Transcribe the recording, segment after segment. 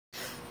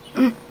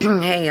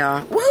Hey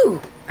y'all.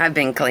 Woo! I've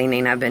been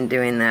cleaning. I've been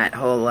doing that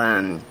whole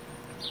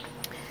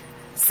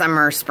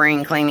summer,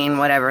 spring cleaning,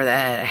 whatever the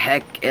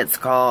heck it's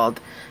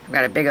called. I've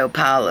got a big old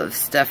pile of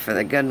stuff for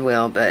the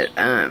Goodwill, but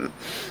I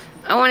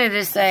wanted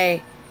to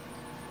say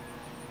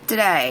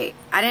today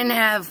I didn't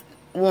have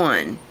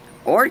one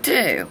or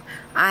two.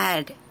 I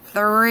had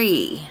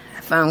 3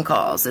 phone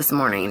calls this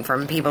morning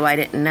from people I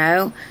didn't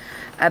know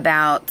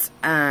about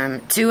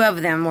 2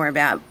 of them were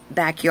about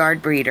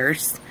backyard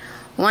breeders.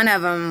 One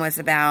of them was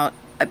about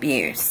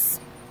abuse,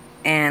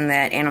 and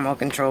that animal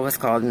control was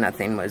called and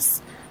nothing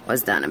was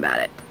done about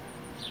it.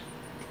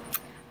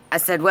 I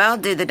said, well,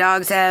 do the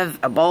dogs have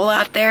a bowl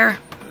out there?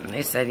 And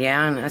they said,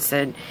 yeah. And I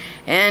said,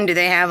 and do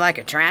they have like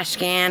a trash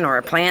can or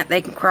a plant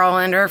they can crawl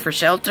under for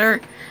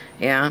shelter?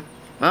 Yeah.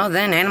 Well,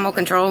 then animal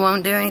control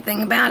won't do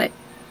anything about it.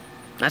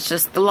 That's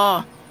just the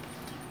law.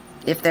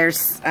 If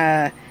there's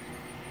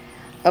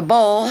a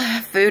bowl,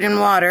 food and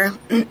water,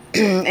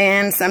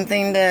 and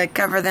something to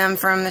cover them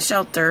from the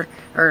shelter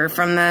or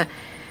from the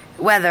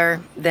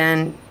weather,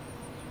 then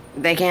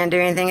they can't do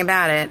anything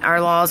about it.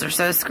 Our laws are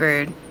so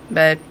screwed.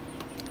 But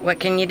what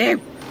can you do?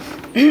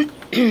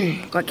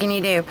 What can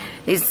you do?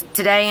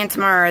 Today and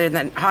tomorrow are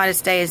the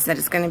hottest days that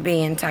it's going to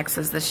be in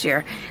Texas this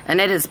year.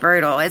 And it is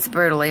brutal. It's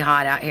brutally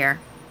hot out here.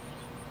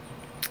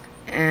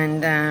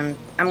 And I'm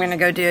going to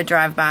go do a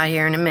drive-by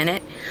here in a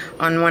minute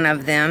on one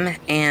of them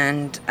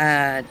and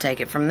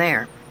take it from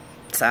there.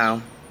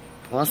 So,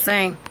 we'll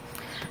see.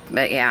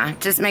 But yeah,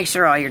 just make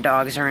sure all your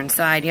dogs are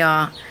inside,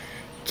 y'all.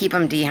 Keep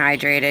them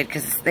dehydrated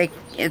because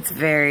it's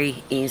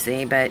very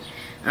easy. But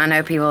I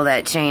know people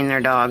that chain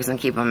their dogs and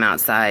keep them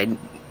outside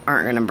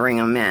aren't going to bring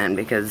them in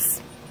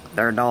because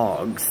they're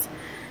dogs.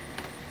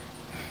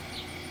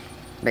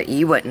 But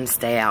you wouldn't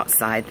stay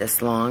outside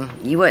this long.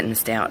 You wouldn't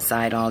stay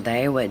outside all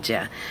day, would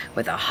you?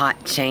 With a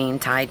hot chain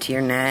tied to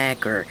your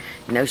neck or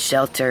no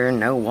shelter,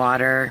 no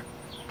water.